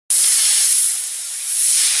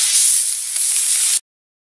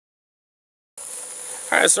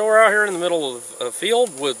Alright, so we're out here in the middle of a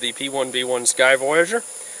field with the P1B-1 Sky Voyager.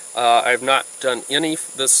 I've not done any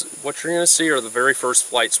of this. What you're going to see are the very first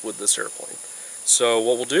flights with this airplane. So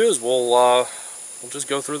what we'll do is we'll just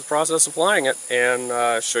go through the process of flying it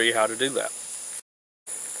and show you how to do that.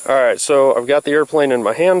 Alright, so I've got the airplane in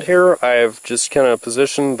my hand here. I've just kind of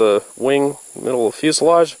positioned the wing in the middle of the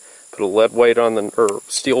fuselage, put a lead weight on the, or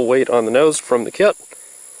steel weight on the nose from the kit,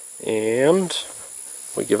 and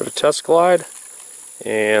we give it a test glide.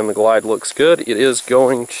 And the glide looks good. It is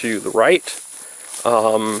going to the right.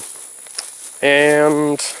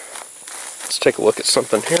 And let's take a look at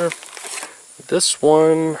something here. This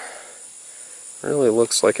one really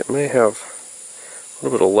looks like it may have a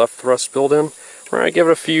little bit of left thrust built in. We're going to give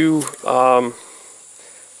it a few,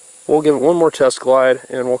 we'll give it one more test glide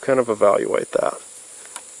and we'll kind of evaluate that.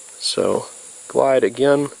 So, glide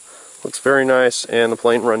again, looks very nice, and the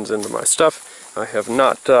plane runs into my stuff. I have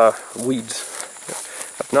not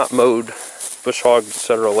not mowed, bush hogged,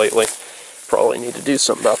 etc. lately. Probably need to do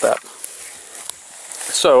something about that.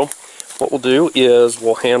 So, what we'll do is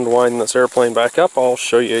we'll hand wind this airplane back up. I'll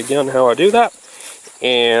show you again how I do that,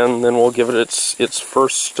 and then we'll give it its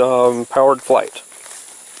first powered flight.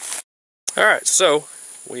 Alright, so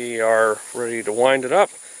we are ready to wind it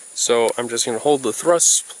up. So I'm just going to hold the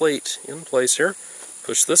thrust plate in place here,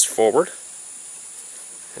 push this forward,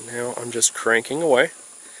 and now I'm just cranking away.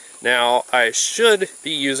 Now, I should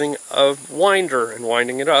be using a winder and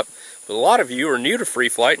winding it up, but a lot of you are new to free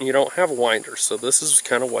flight and you don't have a winder, so this is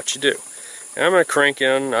kind of what you do. And I'm going to crank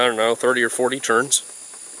in, I don't know, 30 or 40 turns,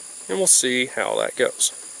 and we'll see how that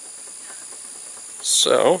goes.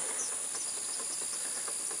 So,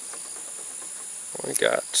 we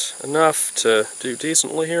got enough to do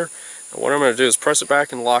decently here. And what I'm going to do is press it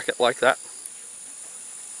back and lock it like that.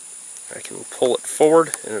 I can pull it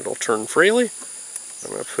forward and it'll turn freely. I'm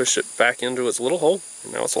going to push it back into its little hole,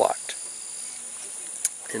 and now it's locked.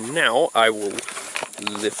 And now I will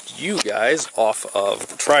lift you guys off of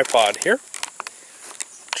the tripod here,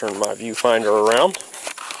 turn my viewfinder around,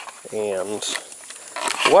 and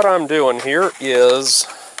what I'm doing here is,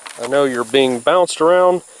 I know you're being bounced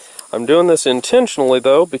around. I'm doing this intentionally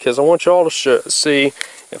though, because I want y'all to see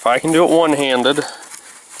if I can do it one-handed.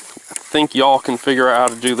 I think y'all can figure out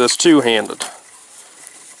how to do this two-handed.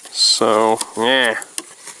 So, yeah.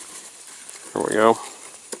 There we go.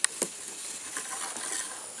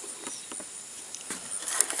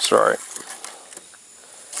 Sorry.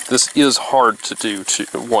 This is hard to do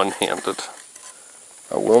one-handed.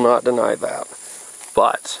 I will not deny that.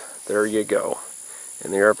 But, there you go.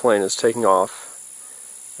 And the airplane is taking off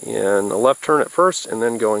in a left turn at first, and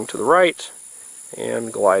then going to the right,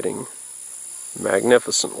 and gliding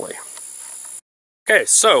magnificently. Okay,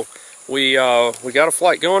 so we got a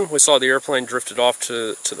flight going. We saw the airplane drifted off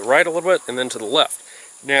to the right a little bit and then to the left.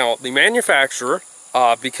 Now, the manufacturer,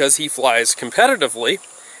 because he flies competitively,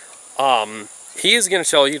 he is going to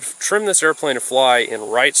tell you to trim this airplane to fly in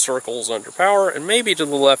right circles under power and maybe to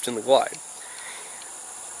the left in the glide.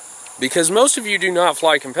 Because most of you do not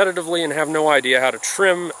fly competitively and have no idea how to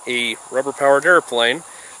trim a rubber-powered airplane,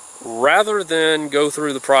 rather than go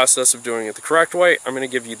through the process of doing it the correct way, I'm going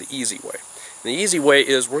to give you the easy way. The easy way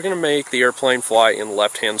is we're going to make the airplane fly in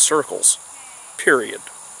left-hand circles, period.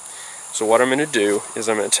 So what I'm going to do is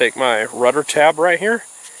I'm going to take my rudder tab right here,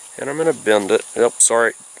 and I'm going to bend it, oh,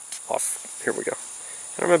 sorry, off, here we go.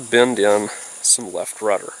 And I'm going to bend in some left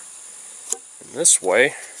rudder. And this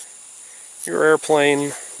way, your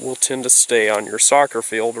airplane will tend to stay on your soccer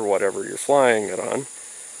field or whatever you're flying it on,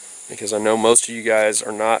 because I know most of you guys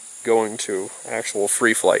are not going to actual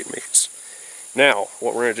free flight meets. Now,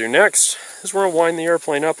 what we're going to do next is we're going to wind the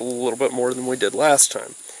airplane up a little bit more than we did last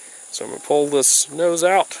time. So I'm going to pull this nose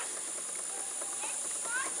out,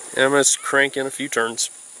 and I'm going to crank in a few turns.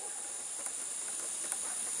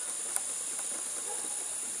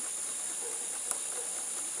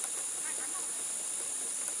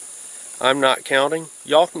 I'm not counting.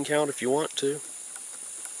 Y'all can count if you want to.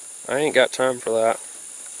 I ain't got time for that.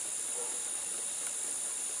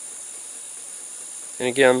 And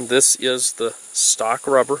again, this is the stock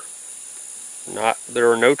rubber.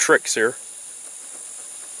 There are no tricks here.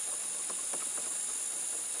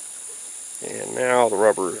 And now the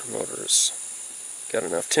rubber motor's got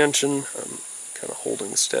enough tension. I'm kind of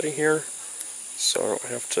holding steady here, so I don't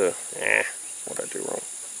have to, what'd I do wrong?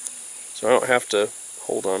 So I don't have to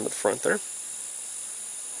hold on to the front there.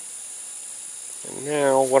 And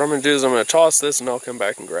now what I'm going to do is I'm going to toss this, and I'll come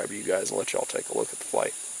back and grab you guys and let y'all take a look at the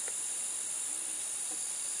flight.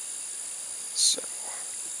 So,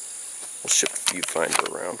 we'll shift the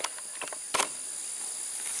viewfinder around.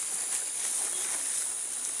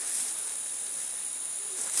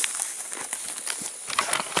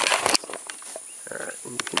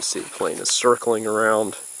 And you can see the plane is circling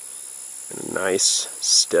around in a nice,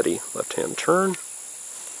 steady left-hand turn.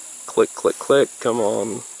 Click, click, click, come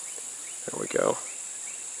on. There we go.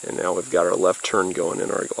 And now we've got our left turn going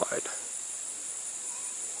in our glide.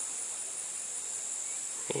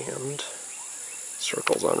 And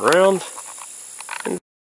circles on around. And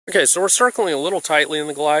okay, so we're circling a little tightly in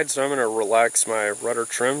the glide, so I'm going to relax my rudder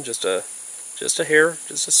trim just a hair,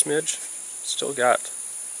 just a smidge. Still got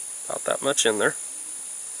about that much in there.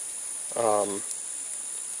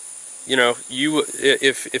 You know,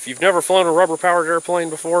 if you've never flown a rubber-powered airplane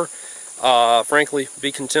before, frankly,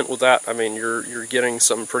 be content with that. I mean, you're getting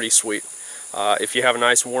something pretty sweet. If you have a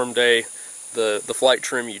nice warm day, the flight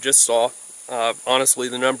trim you just saw, honestly,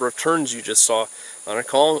 the number of turns you just saw on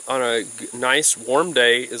a nice warm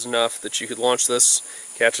day is enough that you could launch this,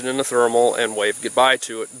 catch it in a thermal, and wave goodbye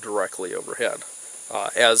to it directly overhead,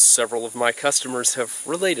 as several of my customers have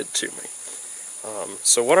related to me.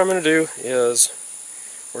 So what I'm going to do is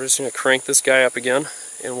we're just going to crank this guy up again,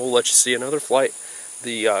 and we'll let you see another flight.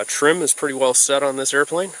 The trim is pretty well set on this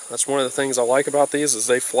airplane. That's one of the things I like about these, is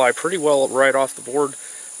they fly pretty well right off the board.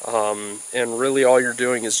 And really all you're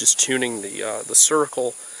doing is just tuning the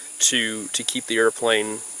circle to keep the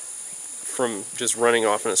airplane from just running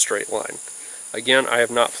off in a straight line. Again, I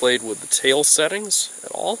have not played with the tail settings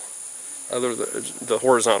at all, other than the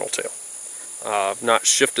horizontal tail. I've not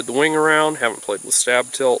shifted the wing around, haven't played with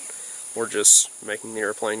stab tilt. We're just making the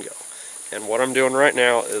airplane go. And what I'm doing right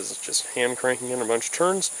now is just hand cranking in a bunch of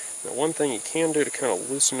turns. Now, one thing you can do to kind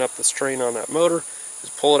of loosen up the strain on that motor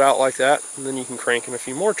is pull it out like that, and then you can crank in a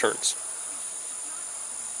few more turns.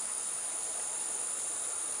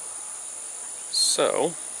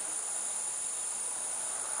 So,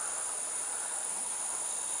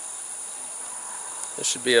 this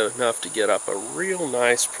should be enough to get up a real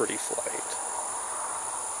nice, pretty flight.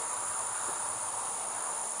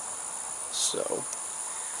 So,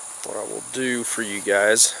 what I will do for you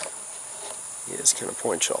guys is kind of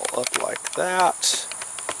point y'all up like that.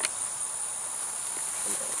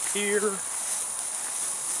 Here.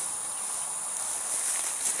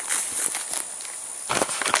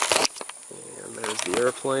 And there's the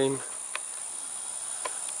airplane.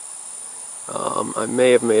 I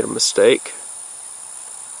may have made a mistake.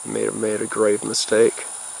 I may have made a grave mistake.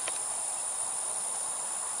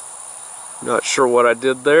 Not sure what I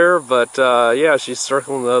did there, but yeah, she's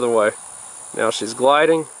circling the other way. Now she's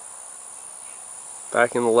gliding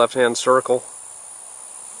back in the left-hand circle,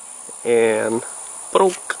 and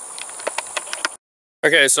bonk.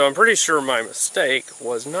 Okay, so I'm pretty sure my mistake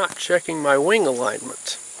was not checking my wing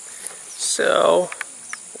alignment. So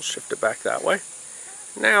we'll shift it back that way.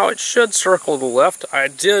 Now it should circle to the left. I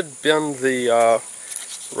did bend the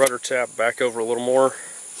rudder tab back over a little more,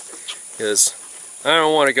 because I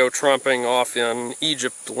don't want to go trumping off in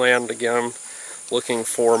Egypt land again looking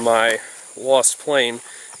for my lost plane,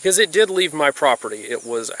 because it did leave my property. It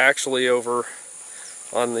was actually over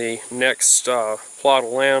on the next plot of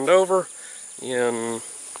land over in a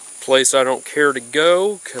place I don't care to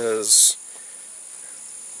go, because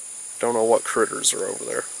don't know what critters are over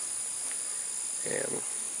there. And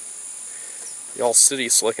y'all city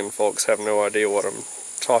slicking folks have no idea what I'm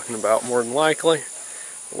talking about, more than likely.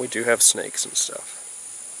 We do have snakes and stuff.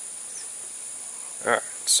 Alright,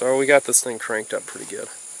 so we got this thing cranked up pretty good.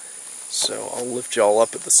 So I'll lift y'all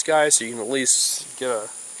up at the sky so you can at least get a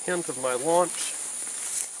hint of my launch.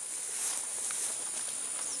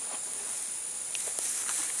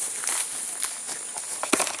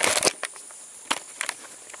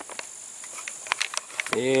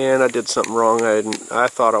 And I did something wrong. I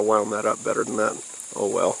thought I wound that up better than that. Oh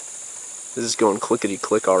well. This is going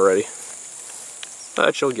clickety-click already.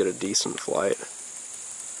 But you'll get a decent flight.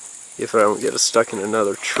 If I don't get it stuck in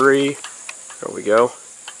another tree. There we go.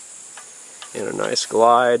 And a nice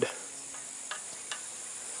glide.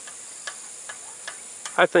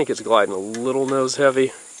 I think it's gliding a little nose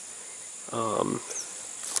heavy.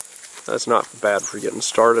 That's not bad for getting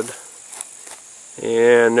started.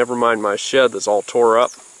 And never mind my shed that's all tore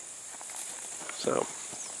up. So,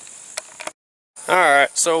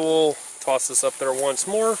 alright, so we'll toss this up there once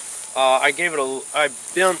more. I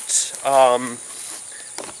bent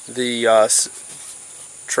the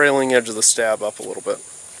trailing edge of the stab up a little bit.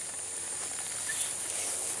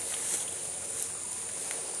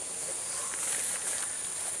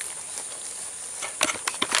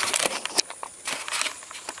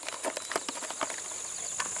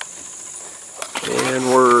 And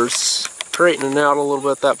we're straightening out a little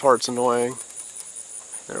bit. That part's annoying.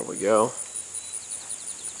 There we go.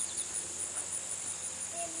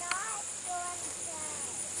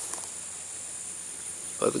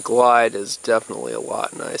 But the glide is definitely a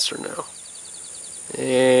lot nicer now.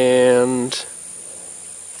 And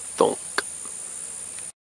thunk.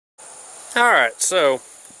 Alright, so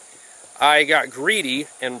I got greedy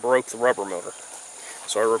and broke the rubber motor.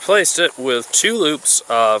 So I replaced it with 2 loops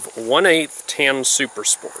of 1/8 tan Super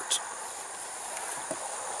Sport.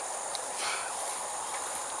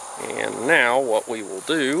 And now what we will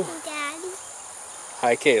do... Daddy.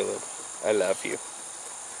 Hi Caleb, I love you.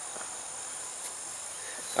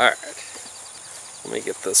 Alright, let me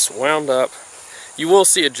get this wound up. You will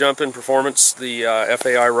see a jump in performance. The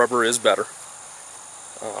FAI rubber is better.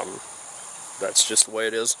 That's just the way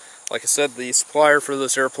it is. Like I said, the supplier for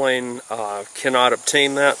this airplane cannot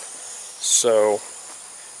obtain that, so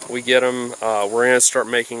we get them. We're going to start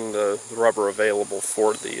making the rubber available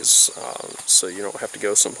for these, so you don't have to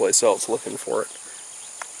go someplace else looking for it.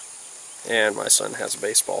 And my son has a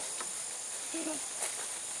baseball.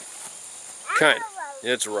 Kind of.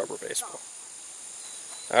 It's a rubber baseball.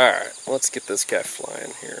 Alright, let's get this guy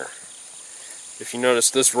flying here. If you notice,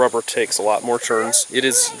 this rubber takes a lot more turns.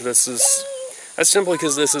 That's simply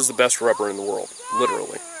because this is the best rubber in the world,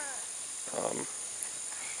 literally.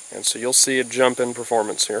 And so you'll see a jump in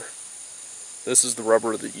performance here. This is the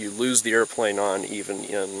rubber that you lose the airplane on, even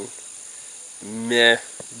in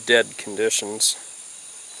dead conditions.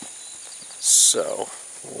 So,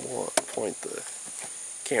 we'll point the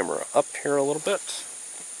camera up here a little bit.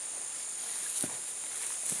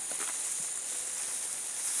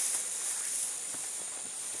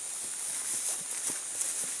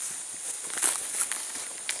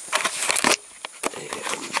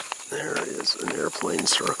 There is an airplane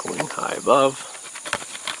circling high above.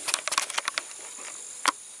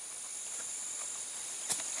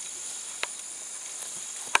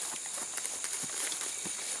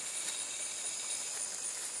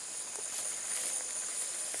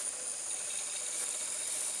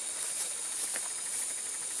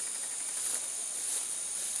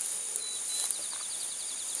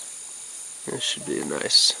 This should be a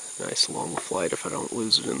nice long flight if I don't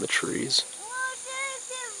lose it in the trees.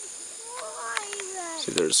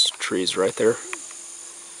 See, there's trees right there,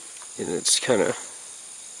 and it's kind of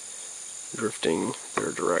drifting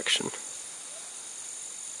their direction.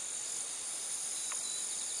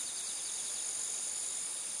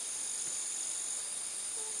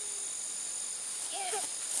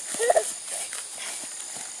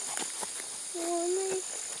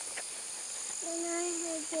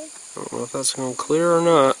 I don't know if that's going to clear or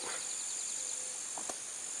not.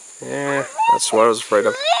 Yeah, that's what I was afraid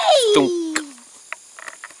of. Thunk.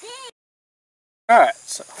 Alright,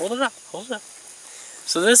 so hold it up.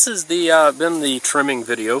 So this has been the trimming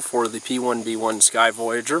video for the P1B-1 Sky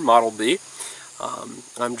Voyager Model B.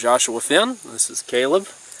 I'm Joshua Finn. This is Caleb.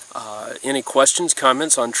 Any questions,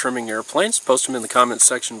 comments on trimming airplanes, post them in the comments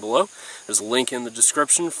section below. There's a link in the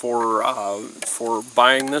description for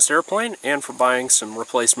buying this airplane and for buying some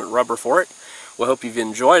replacement rubber for it. We hope you've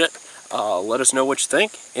enjoyed it. Let us know what you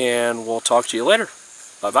think, and we'll talk to you later.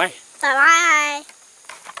 Bye-bye. Bye-bye.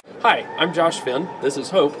 Hi, I'm Josh Finn. This is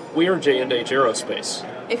Hope. We are J&H Aerospace.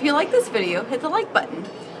 If you like this video, hit the like button.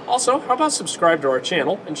 Also, how about subscribe to our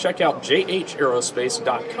channel and check out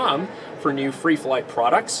jhaerospace.com for new free flight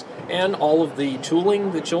products and all of the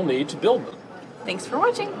tooling that you'll need to build them. Thanks for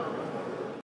watching.